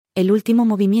El último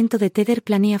movimiento de Tether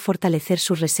planea fortalecer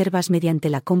sus reservas mediante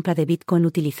la compra de Bitcoin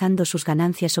utilizando sus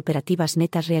ganancias operativas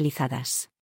netas realizadas.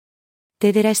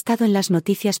 Tether ha estado en las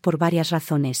noticias por varias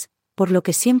razones, por lo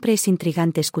que siempre es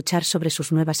intrigante escuchar sobre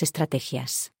sus nuevas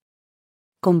estrategias.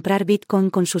 Comprar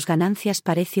Bitcoin con sus ganancias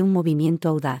parece un movimiento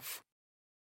audaz.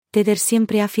 Tether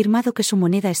siempre ha afirmado que su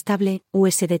moneda estable,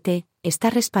 USDT, está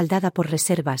respaldada por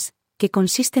reservas, que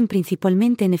consisten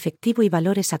principalmente en efectivo y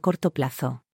valores a corto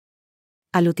plazo.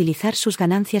 Al utilizar sus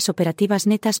ganancias operativas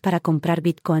netas para comprar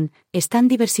Bitcoin, están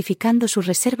diversificando sus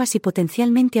reservas y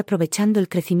potencialmente aprovechando el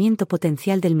crecimiento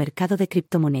potencial del mercado de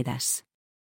criptomonedas.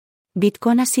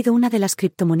 Bitcoin ha sido una de las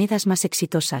criptomonedas más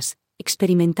exitosas,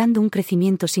 experimentando un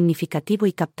crecimiento significativo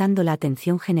y captando la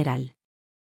atención general.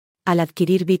 Al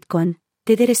adquirir Bitcoin,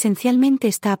 Tether esencialmente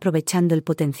está aprovechando el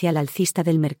potencial alcista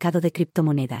del mercado de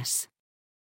criptomonedas.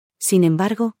 Sin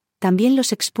embargo, también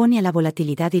los expone a la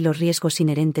volatilidad y los riesgos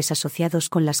inherentes asociados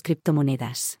con las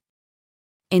criptomonedas.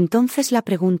 Entonces la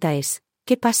pregunta es,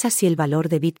 ¿qué pasa si el valor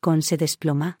de Bitcoin se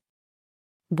desploma?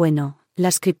 Bueno,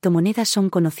 las criptomonedas son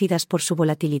conocidas por su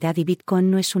volatilidad y Bitcoin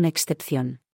no es una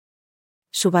excepción.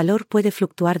 Su valor puede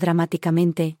fluctuar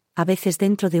dramáticamente, a veces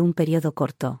dentro de un periodo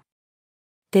corto.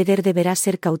 Tether deberá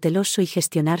ser cauteloso y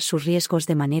gestionar sus riesgos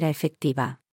de manera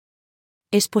efectiva.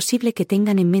 Es posible que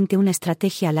tengan en mente una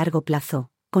estrategia a largo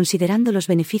plazo, considerando los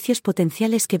beneficios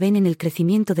potenciales que ven en el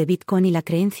crecimiento de Bitcoin y la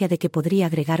creencia de que podría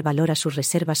agregar valor a sus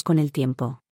reservas con el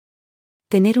tiempo.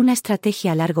 Tener una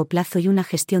estrategia a largo plazo y una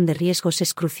gestión de riesgos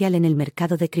es crucial en el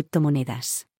mercado de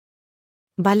criptomonedas.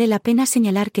 Vale la pena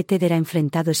señalar que Tether ha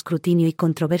enfrentado escrutinio y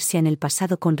controversia en el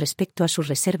pasado con respecto a sus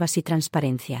reservas y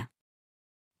transparencia.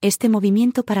 Este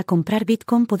movimiento para comprar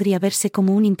Bitcoin podría verse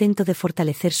como un intento de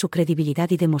fortalecer su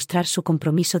credibilidad y demostrar su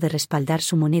compromiso de respaldar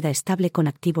su moneda estable con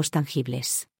activos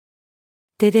tangibles.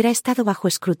 Tether ha estado bajo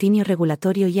escrutinio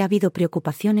regulatorio y ha habido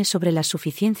preocupaciones sobre la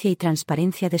suficiencia y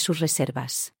transparencia de sus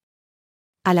reservas.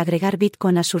 Al agregar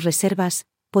Bitcoin a sus reservas,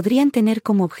 podrían tener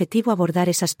como objetivo abordar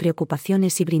esas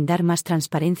preocupaciones y brindar más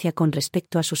transparencia con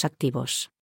respecto a sus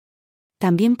activos.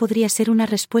 También podría ser una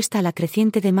respuesta a la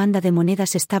creciente demanda de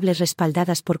monedas estables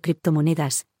respaldadas por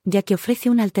criptomonedas, ya que ofrece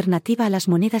una alternativa a las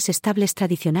monedas estables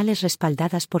tradicionales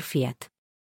respaldadas por fiat.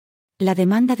 La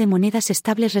demanda de monedas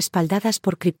estables respaldadas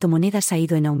por criptomonedas ha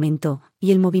ido en aumento,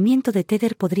 y el movimiento de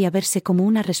Tether podría verse como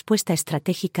una respuesta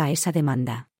estratégica a esa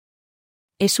demanda.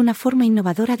 Es una forma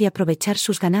innovadora de aprovechar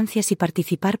sus ganancias y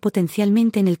participar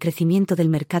potencialmente en el crecimiento del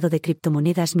mercado de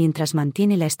criptomonedas mientras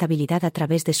mantiene la estabilidad a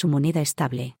través de su moneda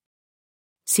estable.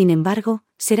 Sin embargo,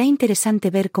 será interesante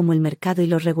ver cómo el mercado y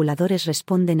los reguladores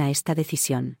responden a esta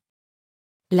decisión.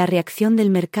 La reacción del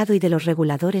mercado y de los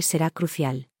reguladores será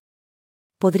crucial.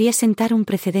 Podría sentar un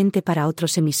precedente para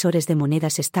otros emisores de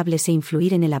monedas estables e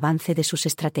influir en el avance de sus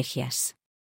estrategias.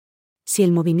 Si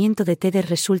el movimiento de Tether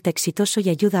resulta exitoso y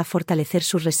ayuda a fortalecer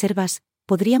sus reservas,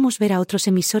 podríamos ver a otros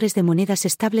emisores de monedas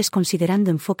estables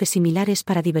considerando enfoques similares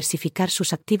para diversificar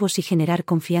sus activos y generar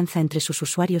confianza entre sus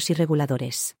usuarios y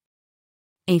reguladores.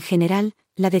 En general,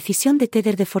 la decisión de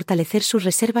Tether de fortalecer sus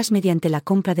reservas mediante la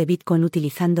compra de Bitcoin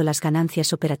utilizando las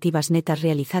ganancias operativas netas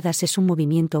realizadas es un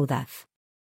movimiento audaz.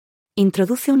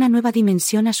 Introduce una nueva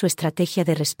dimensión a su estrategia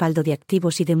de respaldo de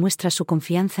activos y demuestra su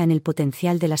confianza en el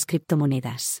potencial de las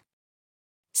criptomonedas.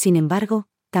 Sin embargo,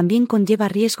 también conlleva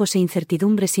riesgos e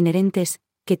incertidumbres inherentes,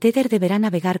 que Tether deberá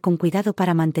navegar con cuidado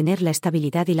para mantener la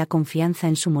estabilidad y la confianza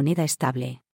en su moneda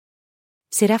estable.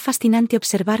 Será fascinante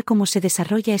observar cómo se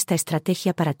desarrolla esta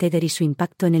estrategia para Tether y su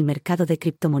impacto en el mercado de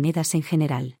criptomonedas en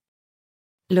general.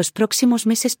 Los próximos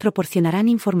meses proporcionarán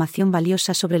información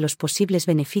valiosa sobre los posibles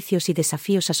beneficios y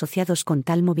desafíos asociados con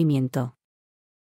tal movimiento.